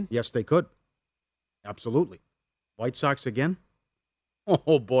that division? Yes, they could. Absolutely. White Sox again?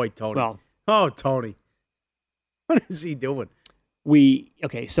 Oh, boy, Tony. Well. Oh, Tony. What is he doing?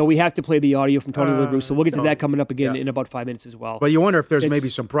 So we have to play the audio from Tony La Russa. We'll get to that coming up again in about 5 minutes as well. But you wonder if there's maybe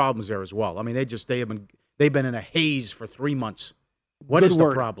some problems there as well. I mean, they've been in a haze for 3 months. What is the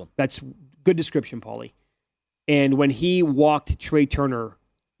problem? That's good description, Paulie. And when he walked Trey Turner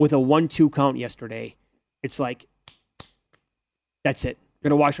with a 1-2 count yesterday, it's like, that's it. We're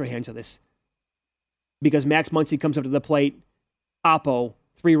going to wash our hands of this. Because Max Muncy comes up to the plate, Oppo,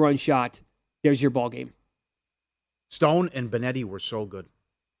 3-run shot, there's your ball game. Stone and Benetti were so good.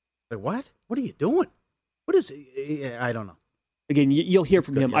 Like, what? What are you doing? What is it? I don't know. Again, you'll hear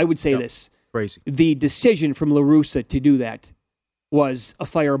from him. Yeah. I would say this. Crazy. The decision from La Russa to do that was a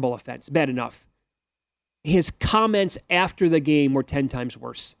fireable offense. Bad enough. His comments after the game were 10 times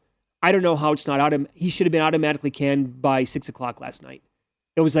worse. I don't know how it's not he should have been automatically canned by 6 o'clock last night.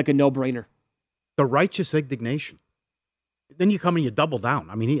 It was like a no-brainer. The righteous indignation. Then you come and you double down.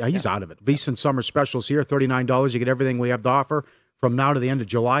 I mean, he's out of it. VSiN Summer Specials here, $39. You get everything we have to offer from now to the end of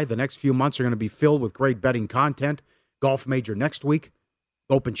July. The next few months are going to be filled with great betting content. Golf Major next week.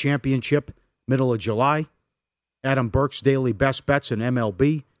 Open Championship, middle of July. Adam Burke's daily best bets in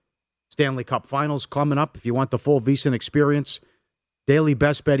MLB. Stanley Cup Finals coming up. If you want the full VSiN experience, daily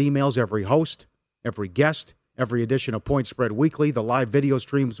best bet emails, every host, every guest, every edition of Point Spread Weekly. The live video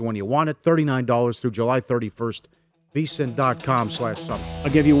streams when you want it. $39 through July 31st. VSiN.com/summer. I'll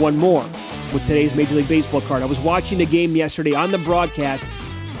give you one more with today's Major League Baseball card. I was watching the game yesterday on the broadcast.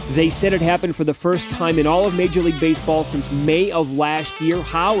 They said it happened for the first time in all of Major League Baseball since May of last year.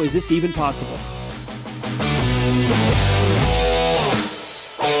 How is this even possible?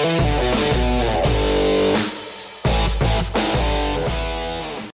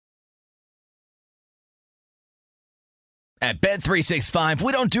 At Bet365,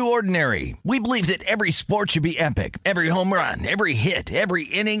 we don't do ordinary. We believe that every sport should be epic. Every home run, every hit, every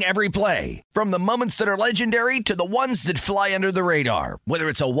inning, every play. From the moments that are legendary to the ones that fly under the radar. Whether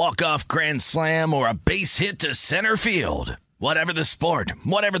it's a walk-off grand slam or a base hit to center field. Whatever the sport,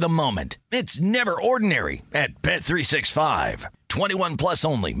 whatever the moment. It's never ordinary at Bet365. 21 plus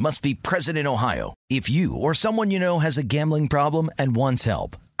only. Must be present in Ohio. If you or someone you know has a gambling problem and wants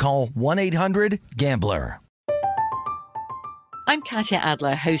help, call 1-800-GAMBLER. I'm Katya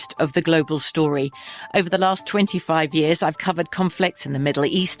Adler, host of The Global Story. Over the last 25 years, I've covered conflicts in the Middle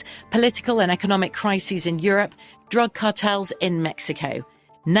East, political and economic crises in Europe, drug cartels in Mexico.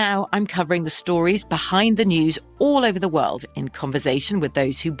 Now I'm covering the stories behind the news all over the world in conversation with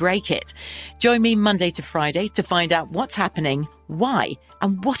those who break it. Join me Monday to Friday to find out what's happening, why,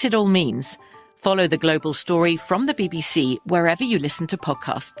 and what it all means. Follow The Global Story from the BBC wherever you listen to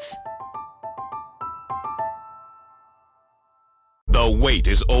podcasts. The wait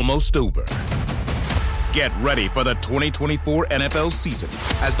is almost over. Get ready for the 2024 NFL season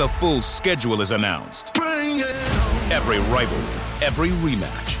as the full schedule is announced. Every rivalry, every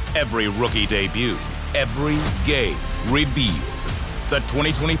rematch, every rookie debut, every game revealed. The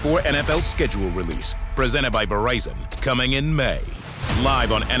 2024 NFL schedule release, presented by Verizon, coming in May.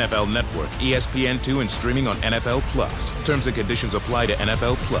 Live on NFL Network, ESPN2, and streaming on NFL Plus. Terms and conditions apply to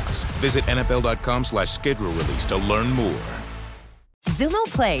NFL Plus. Visit NFL.com/schedule release to learn more. Xumo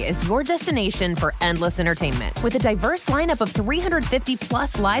Play is your destination for endless entertainment. With a diverse lineup of 350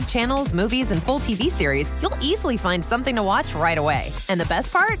 plus live channels, movies, and full TV series, you'll easily find something to watch right away. And the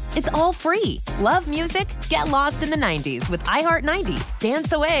best part? It's all free. Love music? Get lost in the 90s with iHeart 90s.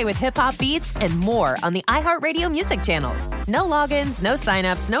 Dance away with hip-hop beats and more on the iHeartRadio music channels. No logins, no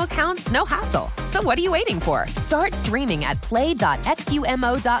signups, no accounts, no hassle. So what are you waiting for? Start streaming at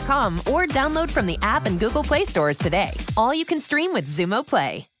play.xumo.com or download from the app and Google Play stores today. All you can stream with Xumo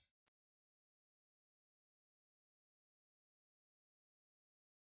Play.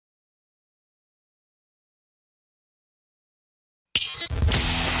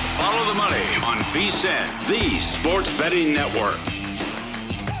 Follow the money on VSiN, the Sports Betting Network.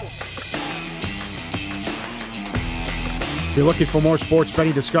 If you're looking for more sports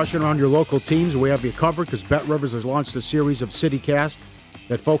betting discussion around your local teams, we have you covered because BetRivers has launched a series of CityCast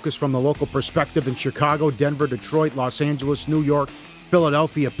that focus from the local perspective in Chicago, Denver, Detroit, Los Angeles, New York,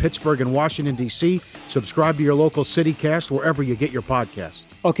 Philadelphia, Pittsburgh, and Washington, D.C. Subscribe to your local CityCast wherever you get your podcasts.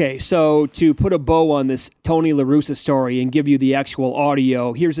 Okay, so to put a bow on this Tony La Russa story and give you the actual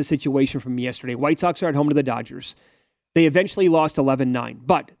audio, here's a situation from yesterday. White Sox are at home to the Dodgers. They eventually lost 11-9,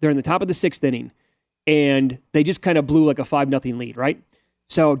 but they're in the top of the sixth inning, and they just kind of blew like a 5-0 lead, right?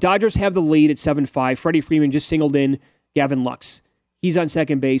 So Dodgers have the lead at 7-5. Freddie Freeman just singled in Gavin Lux. He's on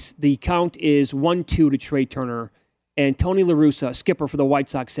second base. The count is 1-2 to Trey Turner. And Tony La Russa, skipper for the White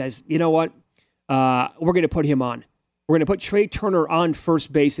Sox, says, you know what? We're going to put him on. We're going to put Trey Turner on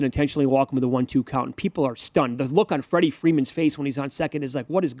first base and intentionally walk him with a 1-2 count. And people are stunned. The look on Freddie Freeman's face when he's on second is like,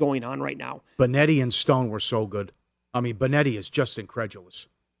 what is going on right now? Benetti and Stone were so good. I mean, Benetti is just incredulous,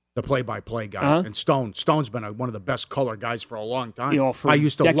 the play-by-play guy. And Stone's been one of the best color guys for a long time. For I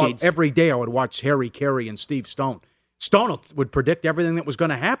used to decades. love, every day I would watch Harry Carey and Steve Stone. Stone would predict everything that was going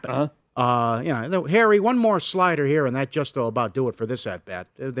to happen. Harry, one more slider here, and that just will about do it for this at-bat.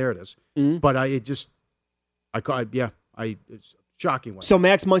 There it is. Mm-hmm. But it's shocking. So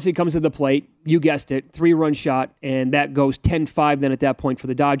Max Muncy comes to the plate. You guessed it, 3-run shot, and that goes 10-5 then at that point for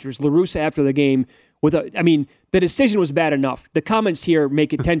the Dodgers. La Russa after the game, the decision was bad enough. The comments here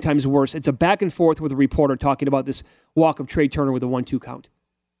make it 10 times worse. It's a back and forth with a reporter talking about this walk of Trey Turner with a 1-2 count.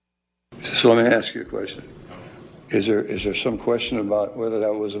 So let me ask you a question. Is there some question about whether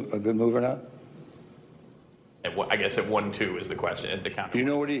that was a good move or not? I guess at 1-2 is the question at the count. Do you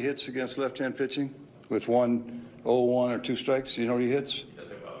know what he hits against left-hand pitching with 1-0-1 or 2 strikes? Do you know what he hits?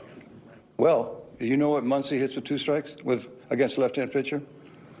 Well, do you know what Muncy hits with 2 strikes against a left-hand pitcher?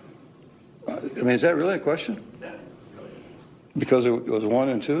 Is that really a question? Yeah. Because it was 1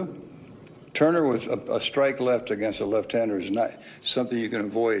 and 2? Turner was a strike left against a left-hander is not something you can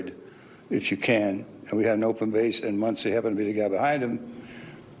avoid if you can. And we had an open base, and Muncy happened to be the guy behind him,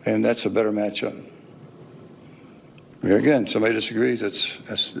 and that's a better matchup. Here again, somebody disagrees.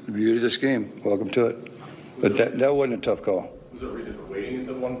 That's the beauty of this game. Welcome to it. But that wasn't a tough call. Was there a reason for waiting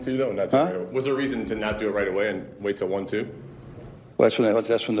until 1-2 though? Was there a reason to not do it right away and wait till 1-2? Well,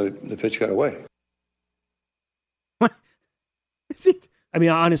 that's when the pitch got away. What? Is he?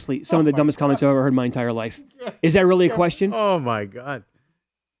 Honestly, some of the dumbest comments I've ever heard in my entire life. Is that really a question? Oh my God.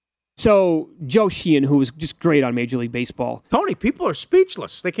 So, Joe Sheehan, who was just great on Major League Baseball. Tony, people are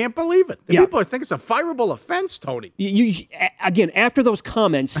speechless. They can't believe it. People think it's a fireable offense, Tony. Again, after those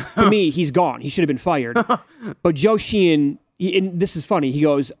comments, to me, he's gone. He should have been fired. But Joe Sheehan, and this is funny, he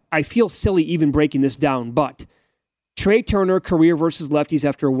goes, I feel silly even breaking this down, but Trey Turner, career versus lefties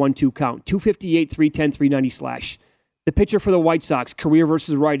after a 1-2 count, 258, 310, 390 slash. The pitcher for the White Sox, career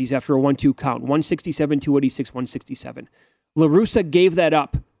versus righties after a 1-2 count, 167, 286, 167. La Russa gave that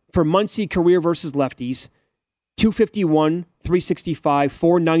up for Muncy, career versus lefties, 251, 365,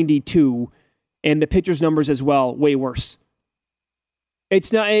 492, and the pitcher's numbers as well, way worse.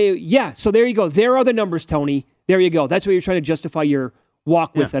 It's not so there you go. There are the numbers, Tony. There you go. That's what you're trying to justify your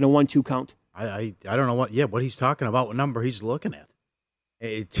walk with at a 1-2 count. I don't know what he's talking about, what number he's looking at.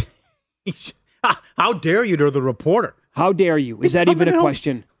 How dare you to the reporter? How dare you? Is that even a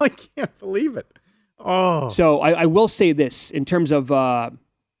question? I can't believe it. Oh. So I will say this in terms of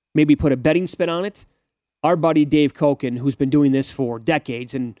maybe put a betting spin on it. Our buddy Dave Koken, who's been doing this for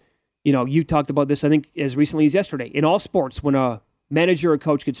decades, and you talked about this, I think, as recently as yesterday. In all sports, when a manager or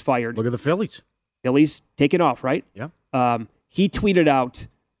coach gets fired, look at the Phillies. Phillies taking off, right? Yeah. He tweeted out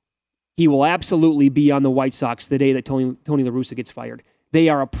he will absolutely be on the White Sox the day that Tony La Russa gets fired. They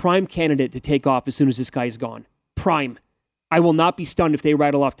are a prime candidate to take off as soon as this guy is gone. Prime. I will not be stunned if they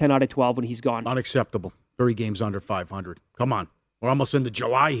rattle off 10 out of 12 when he's gone. Unacceptable. 3 games under 500. Come on. We're almost into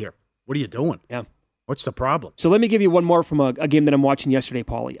July here. What are you doing? Yeah. What's the problem? So let me give you one more from a game that I'm watching yesterday,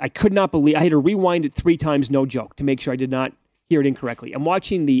 Paulie. I could not believe, I had to rewind it 3 times, no joke, to make sure I did not hear it incorrectly. I'm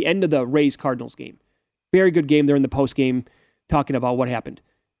watching the end of the Rays-Cardinals game. Very good game. They're in the post-game talking about what happened.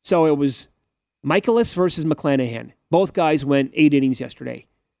 So it was Michaelis versus McClanahan. Both guys went 8 innings yesterday.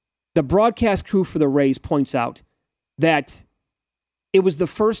 The broadcast crew for the Rays points out that it was the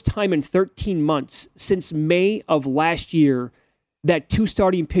first time in 13 months since May of last year that 2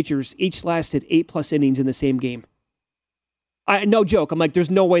 starting pitchers each lasted 8+ innings in the same game. No joke. I'm like, there's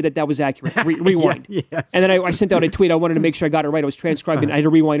no way that was accurate. Rewind. Yes. And then I sent out a tweet. I wanted to make sure I got it right. I was transcribing. I had to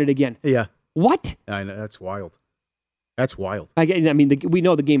rewind it again. Yeah. What? I know. That's wild. That's wild. I mean, we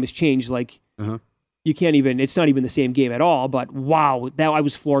know the game has changed. Like, you can't even, it's not even the same game at all. But wow, I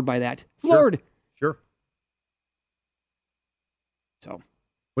was floored by that. Floored. Sure. So.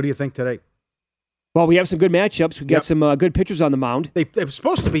 What do you think today? Well, we have some good matchups. We got some good pitchers on the mound. They were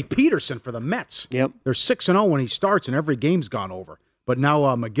supposed to be Peterson for the Mets. Yep. They're 6-0 when he starts, and every game's gone over. But now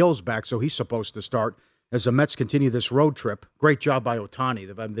McGill's back, so he's supposed to start as the Mets continue this road trip. Great job by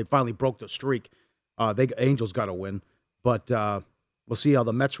Ohtani. They finally broke the streak. Angels got to win. But we'll see how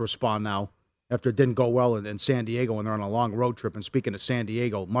the Mets respond now after it didn't go well in San Diego when they're on a long road trip. And speaking of San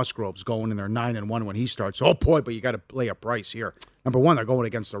Diego, Musgrove's going in there 9-1 when he starts. Oh, boy, but you got to lay a price here. Number one, they're going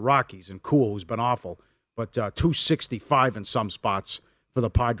against the Rockies and Cool, who's been awful. But 265 in some spots for the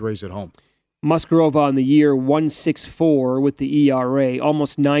Padres at home. Musgrove on the year, 1.64 with the ERA,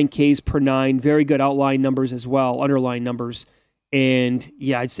 almost 9 Ks per 9. Very good outline numbers as well, underlying numbers. And,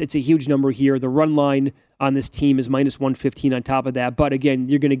 yeah, it's a huge number here. The run line on this team is minus 115 on top of that. But, again,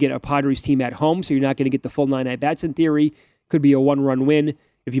 you're going to get a Padres team at home, so you're not going to get the full 9 at-bats in theory. Could be a 1-run win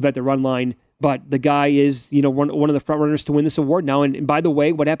if you bet the run line. But the guy is, one of the front runners to win this award now. And by the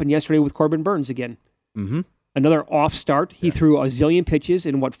way, what happened yesterday with Corbin Burns again? Mm-hmm. Another off start. He threw a zillion pitches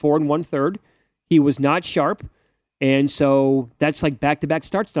in 4 1/3. He was not sharp, and so that's like back-to-back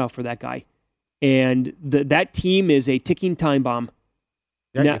starts now for that guy. And that team is a ticking time bomb.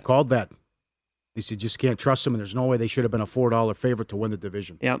 Yeah, you called that. He said you just can't trust them, and there's no way they should have been a $4 favorite to win the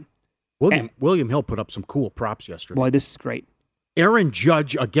division. Yeah. William Hill put up some cool props yesterday. Boy, this is great. Aaron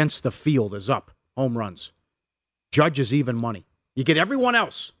Judge against the field is up. Home runs. Judge is even money. You get everyone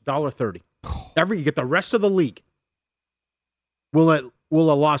else, $1.30. You get the rest of the league. Will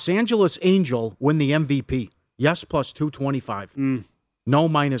a Los Angeles Angel win the MVP? Yes, plus 225. No,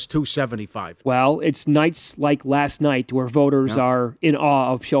 minus 275. Well, it's nights like last night where voters are in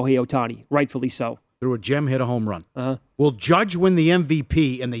awe of Shohei Ohtani, rightfully so. Threw a gem, hit a home run. Will Judge win the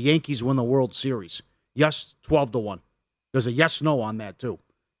MVP and the Yankees win the World Series? Yes, 12-1. There's a yes/no on that too.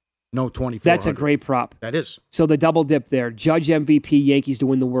 No, 24. That's a great prop. That is. So the double dip there. Judge MVP, Yankees to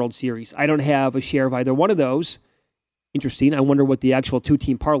win the World Series. I don't have a share of either one of those. Interesting. I wonder what the actual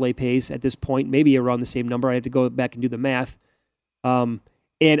 2-team parlay pays at this point. Maybe around the same number. I have to go back and do the math. And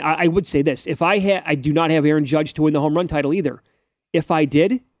I would say this. If I do not have Aaron Judge to win the home run title either. If I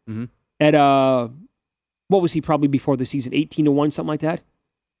did, at what was he probably before the season? 18-1, something like that?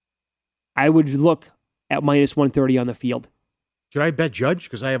 I would look at minus 130 on the field. Should I bet Judge?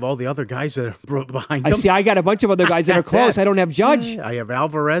 Because I have all the other guys that are behind him. I got a bunch of other guys that are close. I don't have Judge. I have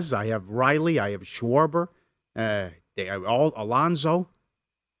Alvarez. I have Riley. I have Schwarber. Alonso.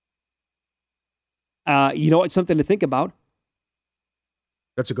 You know what? Something to think about.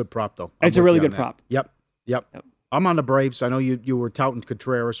 That's a good prop, though. It's a really good prop. Yep. I'm on the Braves. I know you were touting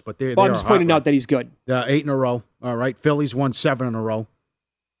Contreras, but they're I'm just pointing out that he's good. 8 in a row. All right. Phillies won 7 in a row.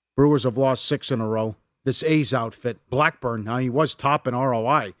 Brewers have lost 6 in a row. This A's outfit, Blackburn, now he was top in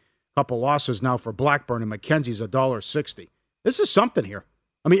ROI. A couple losses now for Blackburn, and McKenzie's $1.60. This is something here.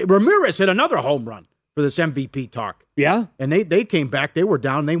 I mean, Ramirez hit another home run for this MVP talk. Yeah. And they came back. They were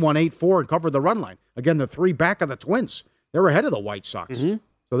down. They won 8-4 and covered the run line. Again, the 3 back of the Twins. They were ahead of the White Sox.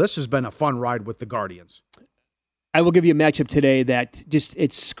 So this has been a fun ride with the Guardians. I will give you a matchup today that just,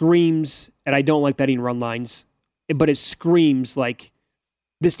 it screams, and I don't like betting run lines, but it screams like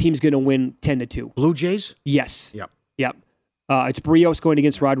this team's going to win 10-2. Blue Jays? Yes. Yep. It's Barrios going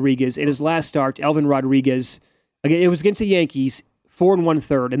against Rodriguez. In his last start, Elvin Rodriguez, again, it was against the Yankees, 4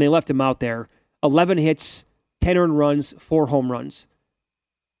 1/3, and they left him out there. 11 hits, 10 earned runs, 4 home runs.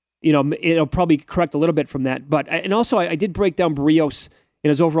 It'll probably correct a little bit from that. And also, I did break down Barrios in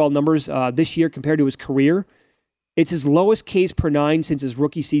his overall numbers this year compared to his career. It's his lowest Ks per 9 since his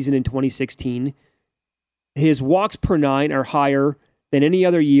rookie season in 2016. His walks per 9 are higher than any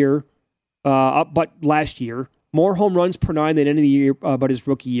other year, but last year. More home runs per 9 than any year but his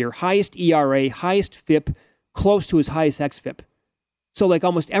rookie year. Highest ERA, highest FIP, close to his highest xFIP. So like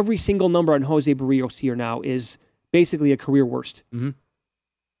almost every single number on Jose Barrios here now is basically a career worst. Mm-hmm.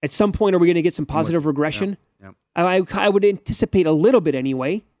 At some point, are we going to get some positive regression? Yep. I would anticipate a little bit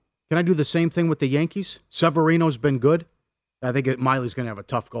anyway. Can I do the same thing with the Yankees? Severino's been good. I think Miley's going to have a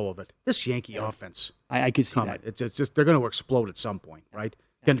tough go of it. This Yankee offense. I could see that. It's just they're going to explode at some point, right?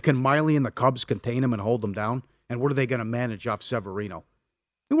 Can Miley and the Cubs contain him and hold them down? And what are they going to manage off Severino?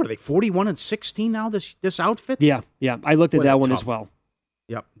 What are they, 41-16 now, this outfit? Yeah. I looked at that one as well.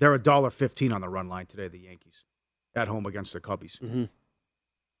 Yep. They're $1.15 on the run line today, the Yankees, at home against the Cubbies. Mm-hmm.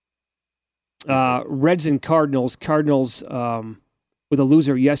 Reds and Cardinals. Cardinals with a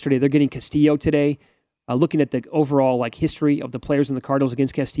loser yesterday. They're getting Castillo today. Looking at the overall history of the players in the Cardinals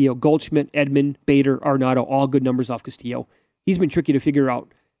against Castillo, Goldschmidt, Edman, Bader, Arenado, all good numbers off Castillo. He's been tricky to figure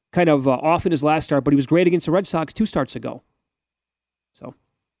out. Kind of off in his last start, but he was great against the Red Sox 2 starts ago. So,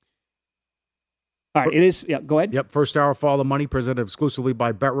 all right, it is. Yeah, go ahead. Yep, first hour Follow the Money presented exclusively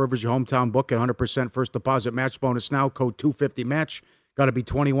by Bet Rivers, your hometown book, at 100% first deposit match bonus now. Code 250match. Got to be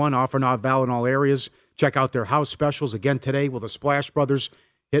 21. Offer not valid in all areas. Check out their house specials again today with the Splash Brothers.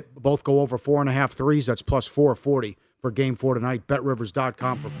 Both go over 4.5 threes. That's plus 440 for Game 4 tonight.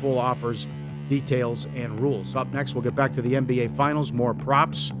 BetRivers.com for full offers, details, and rules. Up next, we'll get back to the NBA Finals, more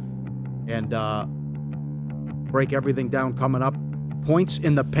props, and break everything down coming up. Points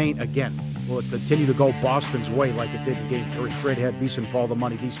in the paint again. Will it continue to go Boston's way like it did in Game 3? Straight ahead, VSiN, Follow the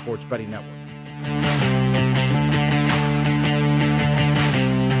Money, the Sports Betting Network.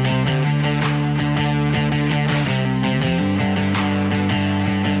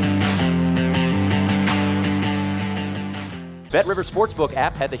 BetRivers Sportsbook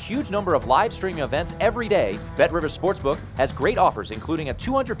app has a huge number of live streaming events every day. BetRivers Sportsbook has great offers, including a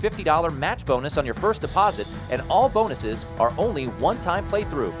 $250 match bonus on your first deposit, and all bonuses are only one-time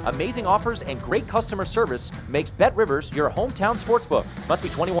playthrough. Amazing offers and great customer service makes BetRivers your hometown sportsbook. Must be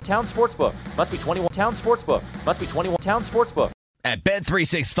 21 town sportsbook. Must be 21 town sportsbook. Must be 21 town sportsbook. At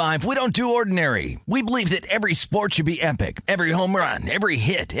Bet365, we don't do ordinary. We believe that every sport should be epic. Every home run, every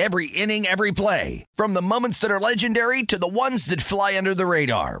hit, every inning, every play. From the moments that are legendary to the ones that fly under the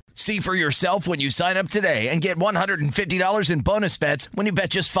radar. See for yourself when you sign up today and get $150 in bonus bets when you bet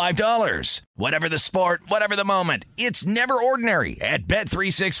just $5. Whatever the sport, whatever the moment, it's never ordinary at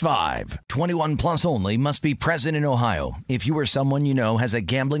Bet365. 21 plus only. Must be present in Ohio. If you or someone you know has a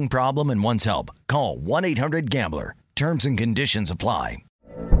gambling problem and wants help, call 1-800-GAMBLER. Terms and conditions apply.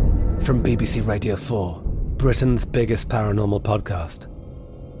 From BBC Radio 4, Britain's biggest paranormal podcast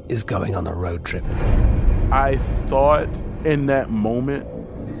is going on a road trip. I thought in that moment,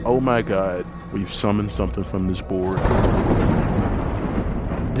 oh my God, we've summoned something from this board.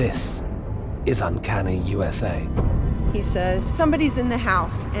 This is Uncanny USA. He says, somebody's in the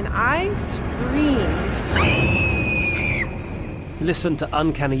house, and I screamed. Listen to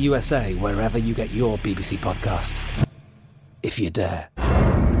Uncanny USA wherever you get your BBC podcasts, if you dare.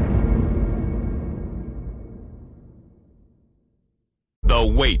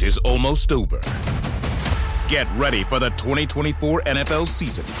 The wait is almost over. Get ready for the 2024 NFL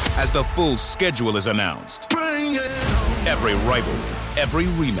season as the full schedule is announced. Every rivalry, every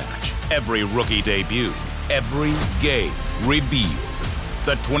rematch, every rookie debut, every game revealed.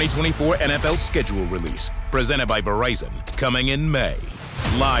 The 2024 NFL schedule release, presented by Verizon, coming in May.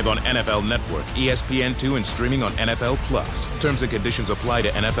 Live on NFL Network, ESPN2, and streaming on NFL Plus. Terms and conditions apply to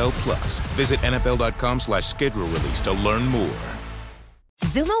NFL Plus. Visit NFL.com/schedule release to learn more.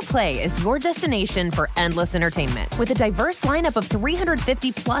 Xumo Play is your destination for endless entertainment. With a diverse lineup of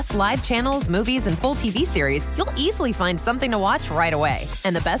 350 plus live channels, movies, and full TV series, you'll easily find something to watch right away.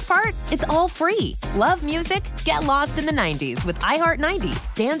 And the best part? It's all free. Love music? Get lost in the 90s with iHeart 90s.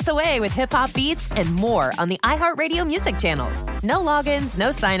 Dance away with hip-hop beats and more on the iHeartRadio music channels. No logins, no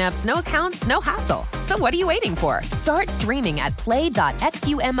signups, no accounts, no hassle. So what are you waiting for? Start streaming at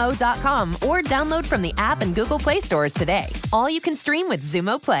play.xumo.com or download from the app and Google Play stores today. All you can stream with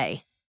Xumo Play.